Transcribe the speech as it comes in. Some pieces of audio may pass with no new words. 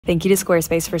Thank you to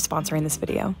Squarespace for sponsoring this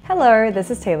video. Hello,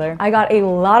 this is Taylor. I got a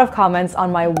lot of comments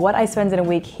on my what I spend in a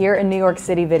week here in New York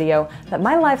City video that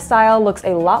my lifestyle looks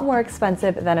a lot more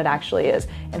expensive than it actually is.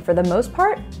 And for the most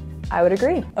part, I would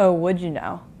agree. Oh, would you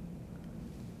know?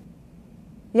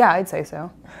 Yeah, I'd say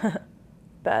so.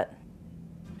 Bet.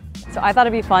 So I thought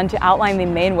it'd be fun to outline the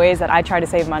main ways that I try to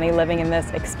save money living in this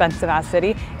expensive ass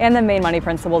city and the main money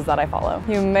principles that I follow.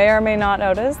 You may or may not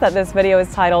notice that this video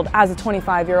is titled As a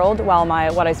 25-year-old, while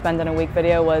my What I Spend in a Week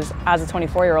video was As a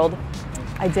 24-year-old.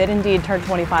 I did indeed turn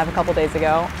 25 a couple days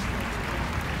ago.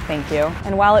 Thank you.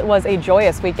 And while it was a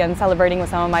joyous weekend celebrating with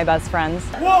some of my best friends,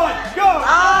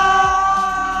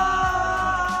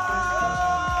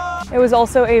 it was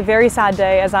also a very sad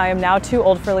day as I am now too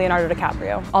old for Leonardo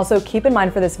DiCaprio. Also, keep in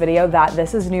mind for this video that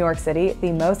this is New York City,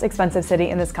 the most expensive city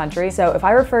in this country. So if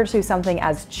I refer to something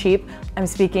as cheap, I'm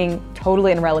speaking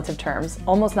totally in relative terms.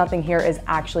 Almost nothing here is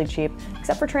actually cheap,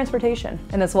 except for transportation.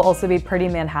 And this will also be pretty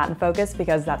Manhattan focused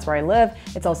because that's where I live.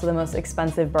 It's also the most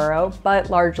expensive borough, but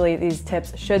largely these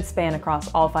tips should span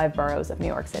across all 5 boroughs of New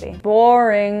York City.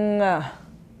 Boring.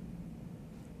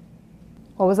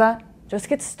 What was that? Just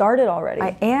get started already.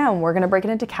 I am. We're gonna break it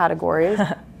into categories.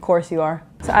 Of course you are.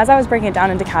 So as I was breaking it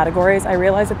down into categories, I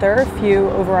realized that there are a few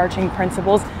overarching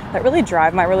principles that really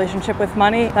drive my relationship with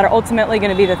money that are ultimately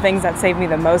gonna be the things that save me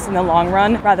the most in the long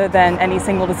run, rather than any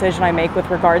single decision I make with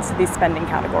regards to these spending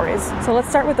categories. So let's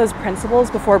start with those principles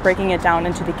before breaking it down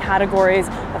into the categories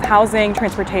of housing,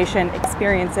 transportation,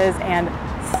 experiences, and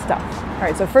stuff. All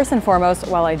right, so first and foremost,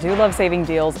 while I do love saving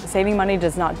deals, saving money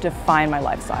does not define my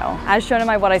lifestyle. As shown in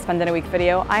my What I Spend in a Week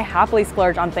video, I happily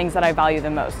splurge on things that I value the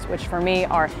most, which for me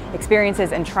are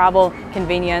experiences in travel,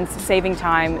 convenience, saving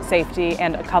time, safety,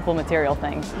 and a couple material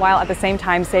things, while at the same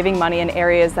time saving money in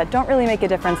areas that don't really make a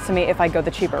difference to me if I go the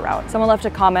cheaper route. Someone left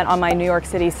a comment on my New York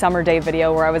City summer day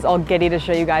video where I was all giddy to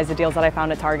show you guys the deals that I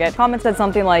found at Target. Comment said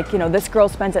something like, you know, this girl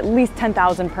spends at least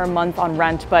 $10,000 per month on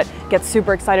rent, but gets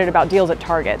super excited about deals at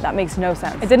Target. That makes no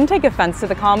sense. It didn't take offense to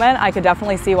the comment. I could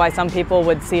definitely see why some people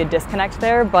would see a disconnect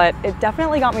there, but it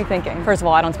definitely got me thinking. First of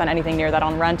all, I don't spend anything near that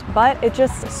on rent, but it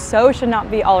just so should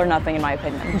not be all or nothing in my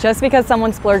opinion. Just because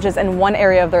someone splurges in one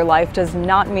area of their life does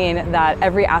not mean that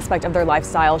every aspect of their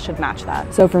lifestyle should match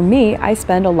that. So for me, I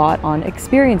spend a lot on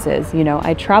experiences. You know,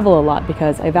 I travel a lot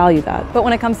because I value that. But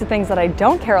when it comes to things that I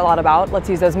don't care a lot about, let's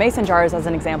use those mason jars as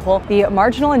an example, the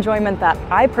marginal enjoyment that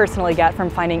I personally get from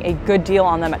finding a good deal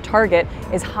on them at Target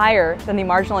is higher than the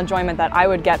marginal enjoyment that I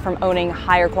would get from owning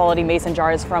higher quality mason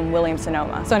jars from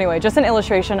Williams-Sonoma. So anyway, just an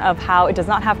illustration of how it does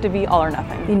not have to be all or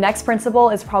nothing. The next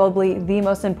principle is probably the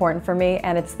most important for me,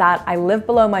 and it's that I live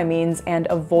below my means and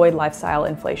avoid lifestyle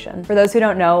inflation. For those who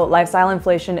don't know, lifestyle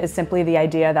inflation is simply the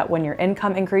idea that when your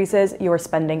income increases, your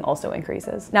spending also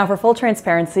increases. Now, for full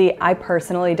transparency, I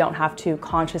personally don't have to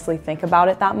consciously think about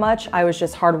it that much. I was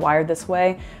just hardwired this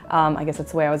way. I guess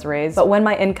that's the way I was raised. But when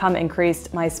my income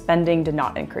increased, my spending did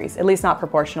not increase, at least not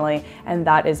proportionally, and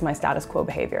that is my status quo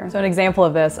behavior. So an example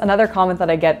of this, another comment that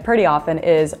I get pretty often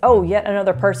is, oh, yet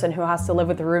another person who has to live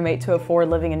with a roommate to afford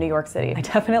living in New York City. I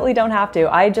definitely don't have to.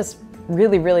 I just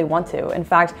really, really want to. In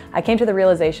fact, I came to the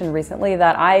realization recently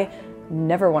that I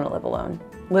never want to live alone,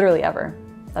 literally ever.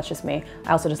 That's just me.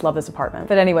 I also just love this apartment.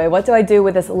 But anyway, what do I do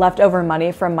with this leftover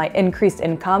money from my increased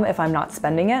income if I'm not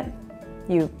spending it?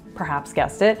 You perhaps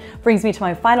guessed it, brings me to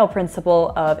my final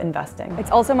principle of investing.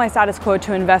 It's also my status quo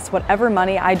to invest whatever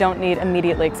money I don't need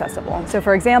immediately accessible. So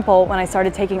for example, when I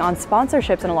started taking on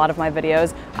sponsorships in a lot of my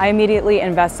videos, I immediately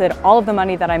invested all of the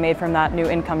money that I made from that new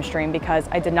income stream because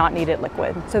I did not need it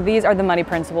liquid. So these are the money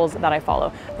principles that I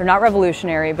follow. They're not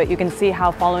revolutionary, but you can see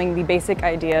how following the basic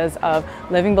ideas of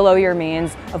living below your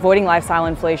means, avoiding lifestyle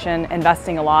inflation,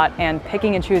 investing a lot, and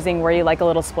picking and choosing where you like a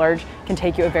little splurge can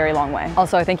take you a very long way.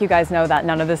 Also, I think you guys know that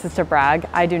none of this is to brag.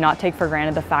 I do not take for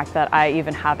granted the fact that I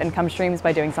even have income streams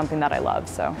by doing something that I love.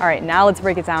 So, all right, now let's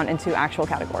break it down into actual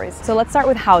categories. So let's start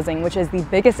with housing, which is the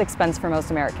biggest expense for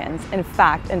most Americans. In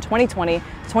fact, in 2020,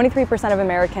 23% of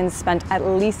Americans spent at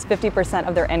least 50%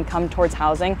 of their income towards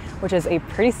housing, which is a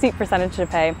pretty steep percentage to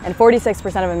pay, and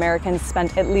 46% of Americans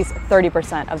spent at least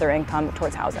 30% of their income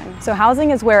towards housing. So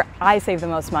housing is where I save the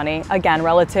most money, again,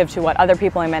 relative to what other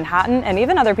people in Manhattan and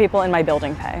even other people in my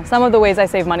building pay. Some of the ways I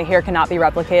save money here cannot be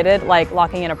replicated, like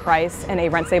locking in a price in a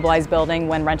rent-stabilized building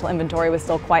when rental inventory was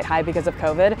still quite high because of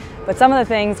COVID. but some of the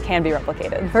things can be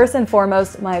replicated. First and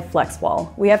foremost, my flex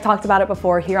wall. We have talked about it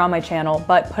before here on my channel,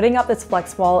 but putting up this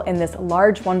flex wall in this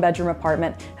large one-bedroom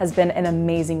apartment has been an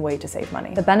amazing way to save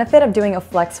money. The benefit of doing a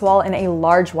flex wall in a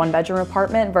large one-bedroom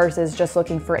apartment versus just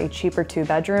looking for a cheaper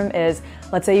two-bedroom is,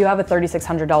 let's say you have a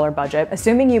 $3,600 budget.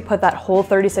 Assuming you put that whole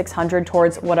 $3,600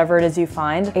 towards whatever it is you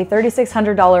find, a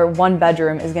 $3,600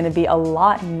 one-bedroom is going to be a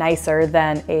lot nicer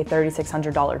than a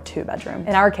 $3,600 two-bedroom.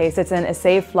 In our case, it's in a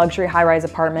safe, luxury high-rise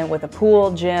apartment with a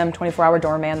pool, gym, 24-hour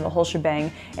doorman, the whole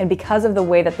shebang. And because of the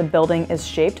way that the building is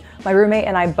shaped, my roommate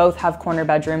and I both have corner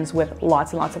bedrooms with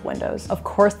lots and lots of windows. Of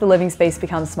course, the living space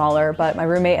becomes smaller, but my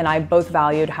roommate and I both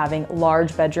valued having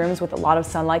large bedrooms with a lot of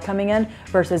sunlight coming in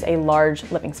versus a large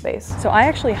living space. So I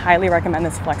actually highly recommend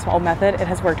this flex wall method. It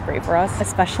has worked great for us,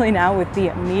 especially now with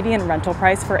the median rental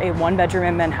price for a one-bedroom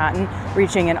in Manhattan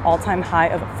reaching an all-time high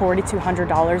of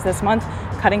 $4,200 this month.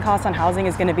 Cutting costs on housing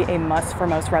is going to be a must for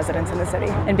most residents in the city.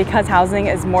 And because housing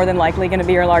is more than likely going to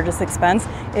be your largest expense,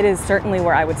 it is certainly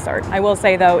where I would start. I will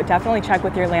say though, definitely check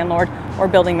with your landlord or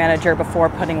building manager before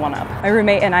putting one up. My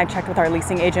roommate and I checked with our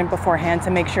leasing agent beforehand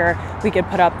to make sure we could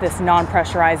put up this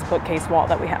non-pressurized bookcase wall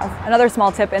that we have. Another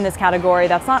small tip in this category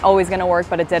that's not always going to work,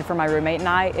 but it did for my roommate and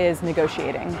I, is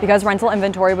negotiating. Because rental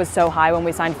inventory was so high when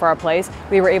we signed for our place,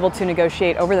 we were able to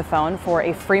negotiate over the phone for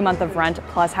a free month of rent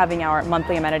plus having our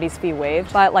monthly amenities fee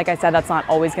waived. But like I said, that's not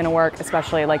always going to work,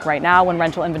 especially like right now when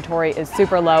rental inventory is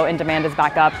super low and demand is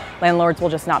back up. Landlords will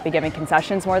just not be giving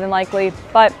concessions more than likely,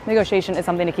 but negotiation is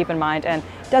something to keep in mind and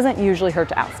doesn't usually hurt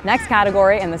to ask. Next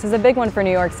category, and this is a big one for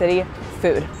New York City,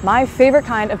 food. My favorite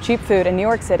kind of cheap food in New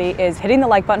York City is hitting the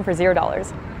like button for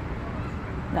 $0.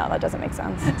 No, that doesn't make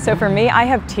sense. So for me, I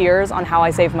have tiers on how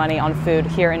I save money on food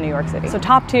here in New York City. So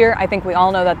top tier, I think we all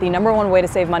know that the #1 way to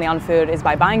save money on food is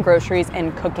by buying groceries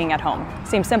and cooking at home.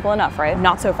 Seems simple enough, right?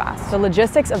 Not so fast. The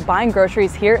logistics of buying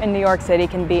groceries here in New York City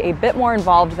can be a bit more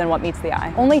involved than what meets the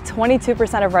eye. Only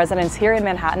 22% of residents here in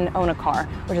Manhattan own a car,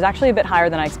 which is actually a bit higher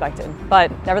than I expected.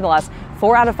 But nevertheless,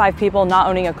 4 out of 5 people not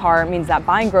owning a car means that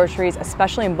buying groceries,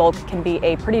 especially in bulk, can be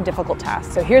a pretty difficult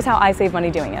task. So here's how I save money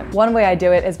doing it. One way I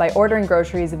do it is by ordering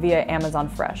groceries via Amazon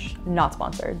Fresh. Not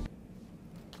sponsored.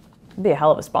 It'd be a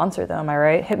hell of a sponsor though, am I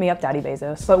right? Hit me up, Daddy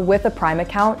Bezos. But with a Prime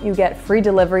account, you get free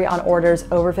delivery on orders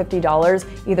over $50,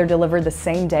 either delivered the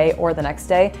same day or the next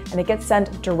day, and it gets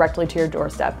sent directly to your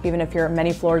doorstep, even if you're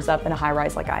many floors up in a high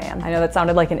rise like I am. I know that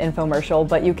sounded like an infomercial,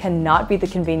 but you cannot beat the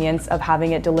convenience of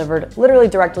having it delivered literally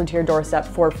directly to your doorstep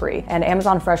for free. And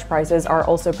Amazon Fresh prices are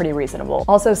also pretty reasonable.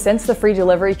 Also, since the free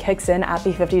delivery kicks in at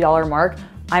the $50 mark,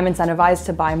 I'm incentivized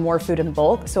to buy more food in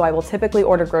bulk, so I will typically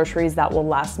order groceries that will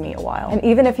last me a while. And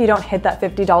even if you don't hit that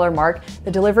 $50 mark,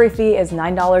 the delivery fee is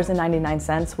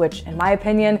 $9.99, which in my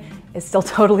opinion is still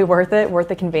totally worth it, worth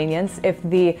the convenience, if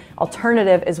the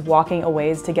alternative is walking a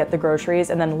ways to get the groceries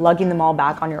and then lugging them all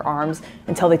back on your arms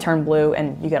until they turn blue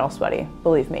and you get all sweaty.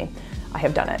 Believe me, I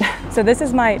have done it. So this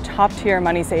is my top tier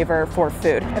money saver for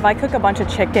food. If I cook a bunch of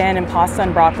chicken and pasta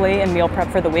and broccoli and meal prep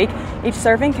for the week, each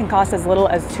serving can cost as little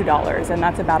as $2, and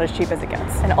that's about as cheap as it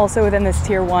gets. And also within this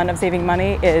tier 1 of saving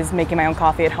money is making my own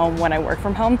coffee at home when I work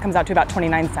from home. Comes out to about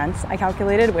 29 cents, I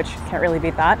calculated, which can't really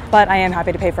beat that. But I am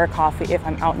happy to pay for a coffee if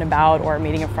I'm out and about or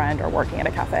meeting a friend or working at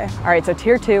a cafe. All right, so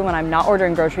tier 2, when I'm not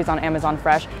ordering groceries on Amazon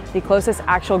Fresh, the closest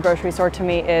actual grocery store to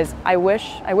me is, I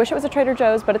wish it was a Trader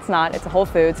Joe's, but it's not. It's a Whole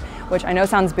Foods, which I know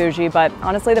sounds bougie, but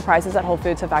honestly the prices at Whole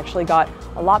Foods have actually got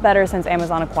a lot better since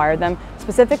Amazon acquired them,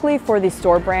 specifically for the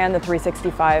store brand, the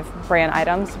 365 brand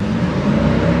items.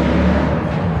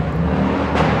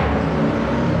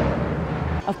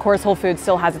 Of course, Whole Foods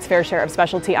still has its fair share of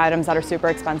specialty items that are super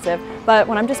expensive, but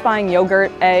when I'm just buying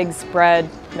yogurt, eggs, bread,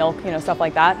 milk, stuff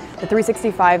like that, the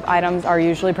 365 items are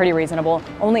usually pretty reasonable,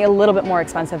 only a little bit more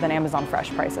expensive than Amazon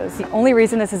Fresh prices. The only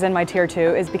reason this is in my tier 2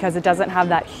 is because it doesn't have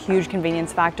that huge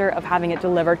convenience factor of having it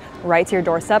delivered right to your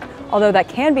doorstep, although that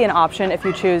can be an option if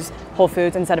you choose Whole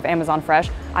Foods instead of Amazon Fresh.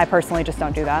 I personally just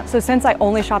don't do that. So since I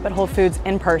only shop at Whole Foods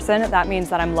in person, that means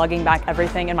that I'm lugging back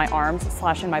everything in my arms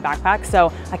 / in my backpack,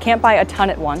 so I can't buy a ton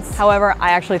at once. However,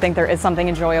 I actually think there is something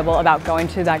enjoyable about going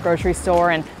to that grocery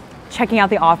store and checking out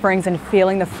the offerings and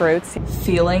feeling the fruits.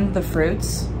 Feeling the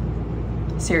fruits?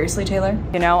 Seriously, Taylor?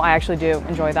 I actually do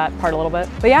enjoy that part a little bit.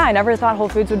 But yeah, I never thought Whole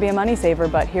Foods would be a money saver,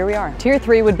 but here we are. Tier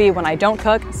 3 would be when I don't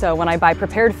cook, so when I buy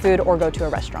prepared food or go to a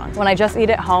restaurant. When I just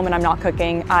eat at home and I'm not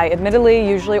cooking, I admittedly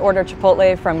usually order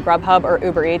Chipotle from Grubhub or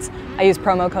Uber Eats. I use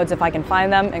promo codes if I can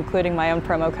find them, including my own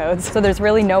promo codes. So there's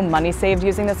really no money saved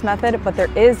using this method, but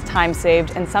there is time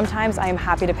saved, and sometimes I am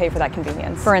happy to pay for that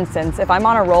convenience. For instance, if I'm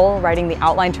on a roll writing the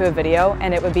outline to a video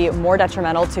and it would be more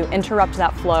detrimental to interrupt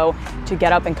that flow to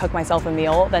get up and cook myself a meal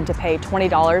meal than to pay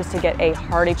 $20 to get a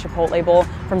hearty Chipotle bowl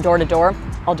from door to door,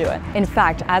 I'll do it. In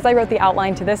fact, as I wrote the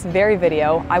outline to this very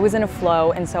video, I was in a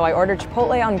flow, and so I ordered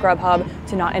Chipotle on Grubhub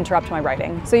to not interrupt my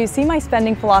writing. So you see my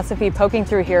spending philosophy poking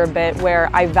through here a bit,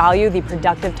 where I value the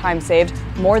productive time saved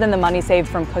more than the money saved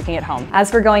from cooking at home.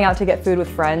 As for going out to get food with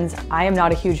friends, I am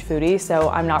not a huge foodie, so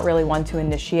I'm not really one to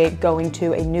initiate going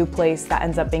to a new place that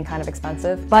ends up being kind of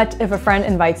expensive. But if a friend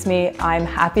invites me, I'm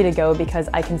happy to go because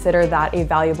I consider that a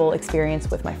valuable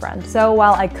experience with my friend. So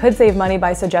while I could save money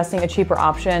by suggesting a cheaper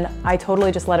option, I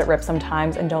totally just let it rip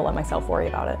sometimes and don't let myself worry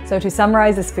about it. So to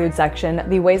summarize this food section,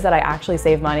 the ways that I actually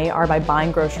save money are by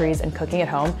buying groceries and cooking at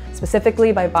home,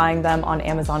 specifically by buying them on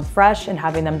Amazon Fresh and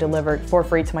having them delivered for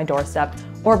free to my doorstep,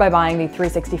 or by buying the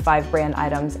 365 brand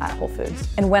items at Whole Foods.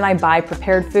 And when I buy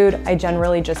prepared food, I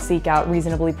generally just seek out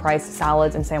reasonably priced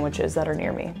salads and sandwiches that are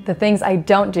near me. The things I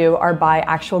don't do are buy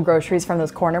actual groceries from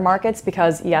those corner markets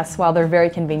because yes, while they're very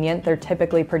convenient, they're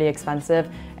typically pretty expensive.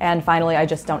 And finally, I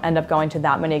just don't end up going to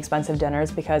that many expensive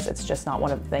dinners because it's just not one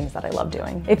of the things that I love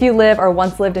doing. If you live or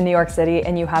once lived in New York City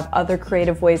and you have other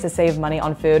creative ways to save money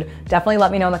on food, definitely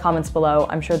let me know in the comments below.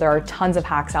 I'm sure there are tons of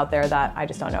hacks out there that I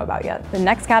just don't know about yet. The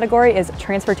next category is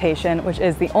transportation, which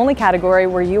is the only category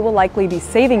where you will likely be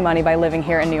saving money by living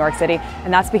here in New York City,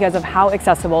 and that's because of how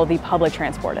accessible the public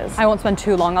transport is. I won't spend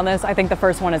too long on this. I think the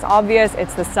first one is obvious.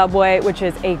 It's the subway, which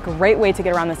is a great way to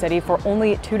get around the city for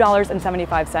only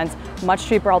 $2.75, much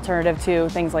cheaper alternative to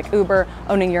things like Uber,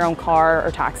 owning your own car,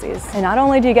 or taxis. And not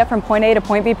only do you get from point A to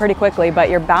point B pretty quickly, but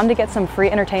you're bound to get some free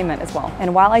entertainment as well.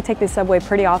 And while I take the subway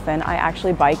pretty often, I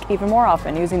actually bike even more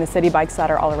often using the city bikes that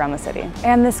are all around the city.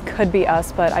 And this could be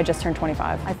us, but I just turned 25.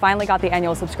 I finally got the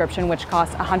annual subscription, which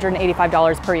costs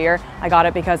 $185 per year. I got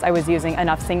it because I was using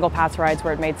enough single pass rides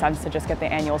where it made sense to just get the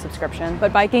annual subscription.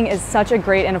 But biking is such a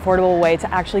great and affordable way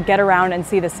to actually get around and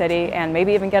see the city and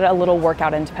maybe even get a little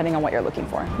workout in depending on what you're looking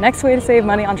for. Next way to save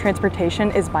money on transportation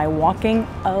is by walking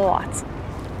a lot.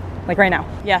 Like right now.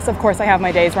 Yes, of course I have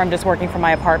my days where I'm just working from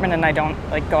my apartment and I don't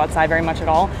go outside very much at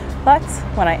all. But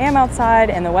when I am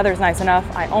outside and the weather's nice enough,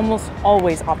 I almost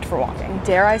always opt for walking.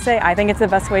 Dare I say, I think it's the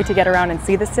best way to get around and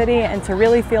see the city and to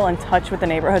really feel in touch with the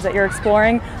neighborhoods that you're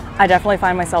exploring. I definitely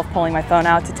find myself pulling my phone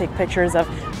out to take pictures of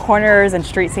corners and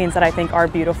street scenes that I think are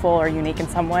beautiful or unique in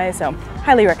some way, so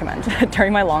highly recommend.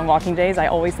 During my long walking days, I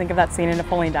always think of that scene in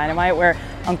Napoleon Dynamite where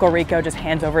Uncle Rico just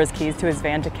hands over his keys to his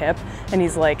van to Kip, and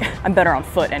he's like, I'm better on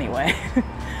foot anyway.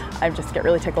 I just get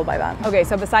really tickled by that. Okay,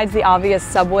 so besides the obvious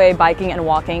subway, biking, and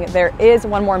walking, there is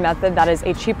one more method that is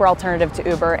a cheaper alternative to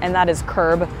Uber, and that is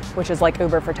Curb, which is like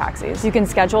Uber for taxis. You can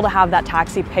schedule to have that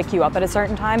taxi pick you up at a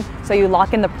certain time, so you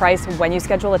lock in the price when you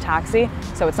schedule a taxi,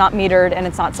 so it's not metered and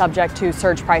it's not subject to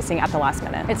surge pricing at the last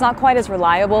minute. It's not quite as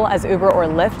reliable as Uber or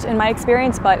Lyft in my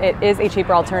experience, but it is a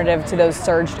cheaper alternative to those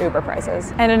surged Uber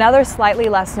prices. And another slightly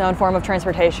less known form of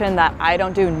transportation that I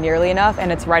don't do nearly enough,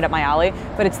 and it's right up my alley,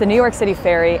 but it's the New York City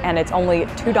ferry, and it's only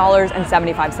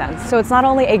 $2.75. So it's not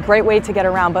only a great way to get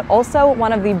around, but also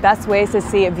one of the best ways to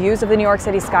see views of the New York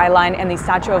City skyline and the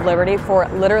Statue of Liberty for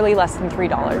literally less than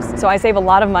 $3. So I save a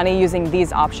lot of money using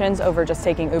these options over just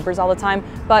taking Ubers all the time,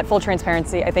 but full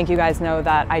transparency, I think you guys know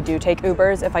that I do take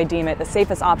Ubers if I deem it the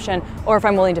safest option or if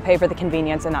I'm willing to pay for the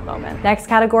convenience in that moment. Next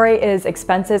category is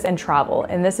expenses and travel,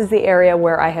 and this is the area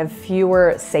where I have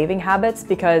fewer saving habits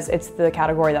because it's the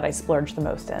category that I splurge the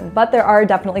most in. But there are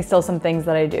definitely still some things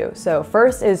that I do. So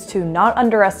first is to not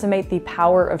underestimate the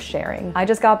power of sharing. I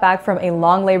just got back from a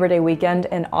long Labor Day weekend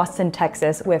in Austin,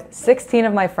 Texas with 16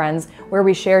 of my friends where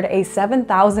we shared a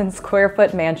 7,000 square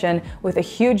foot mansion with a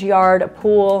huge yard, a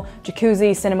pool,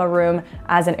 jacuzzi, cinema room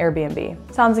as an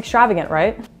Airbnb. Sounds extravagant,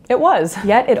 right? It was.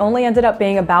 Yet it only ended up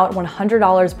being about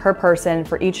 $100 per person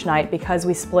for each night because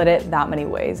we split it that many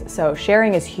ways. So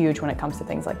sharing is huge when it comes to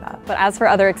things like that. But as for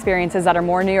other experiences that are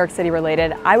more New York City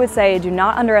related, I would say do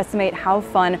not underestimate how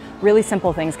fun really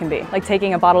simple things can be. Like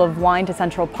taking a bottle of wine to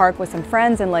Central Park with some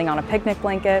friends and laying on a picnic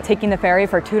blanket, taking the ferry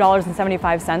for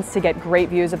 $2.75 to get great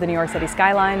views of the New York City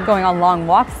skyline, going on long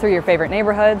walks through your favorite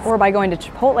neighborhoods, or by going to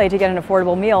Chipotle to get an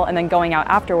affordable meal and then going out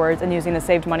afterwards and using the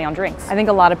saved money on drinks. I think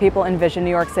a lot of people envision New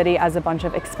York City as a bunch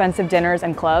of expensive dinners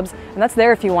and clubs, and that's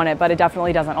there if you want it, but it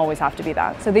definitely doesn't always have to be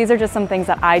that. So these are just some things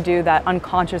that I do that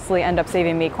unconsciously end up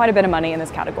saving me quite a bit of money in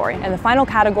this category. And the final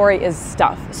category is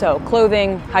stuff. So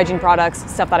clothing, hygiene products,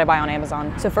 stuff that I buy on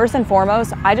Amazon. So first and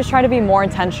foremost, I just try to be more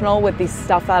intentional with the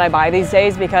stuff that I buy these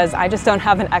days because I just don't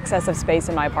have an excess of space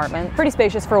in my apartment. Pretty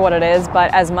spacious for what it is,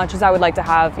 but as much as I would like to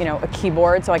have, a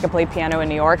keyboard so I could play piano in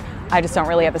New York, I just don't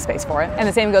really have the space for it. And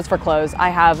the same goes for clothes. I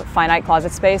have finite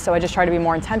closet space, so I just try to be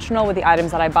more intentional with the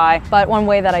items that I buy. But one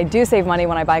way that I do save money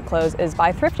when I buy clothes is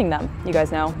by thrifting them. You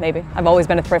guys know, maybe. I've always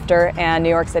been a thrifter, and New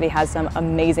York City has some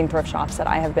amazing thrift shops that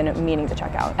I have been meaning to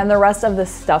check out. And the rest of the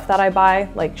stuff that I buy,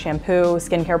 like shampoo,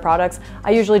 skincare products,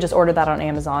 I usually just order that on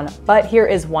Amazon. But here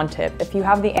is one tip. If you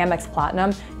have the Amex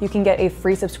Platinum, you can get a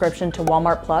free subscription to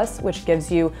Walmart Plus, which gives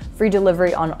you free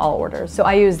delivery on all orders. So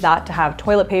I use that to have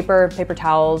toilet paper, paper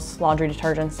towels, laundry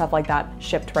detergent, stuff like that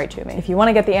shipped right to me. If you want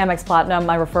to get the Amex Platinum,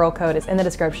 my referral code is in the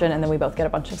description, and then we both get a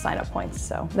bunch of sign-up points.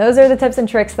 So those are the tips and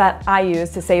tricks that I use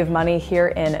to save money here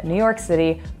in New York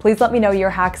City. Please let me know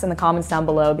your hacks in the comments down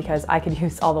below because I could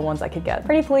use all the ones I could get.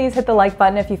 Pretty please hit the like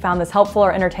button if you found this helpful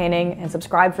or entertaining, and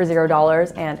subscribe for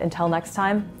 $0. And until next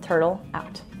time, turtle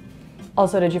out.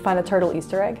 Also, did you find the turtle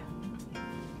Easter egg?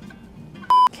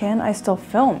 Can I still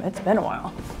film? It's been a while.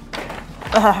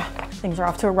 Things are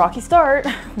off to a rocky start.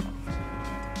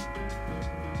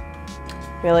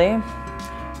 Really?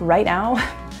 Right now?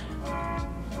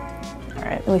 All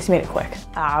right, at least you made it quick.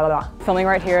 Filming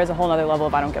right here is a whole nother level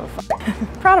of I don't give a fuck.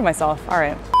 Proud of myself, all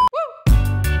right.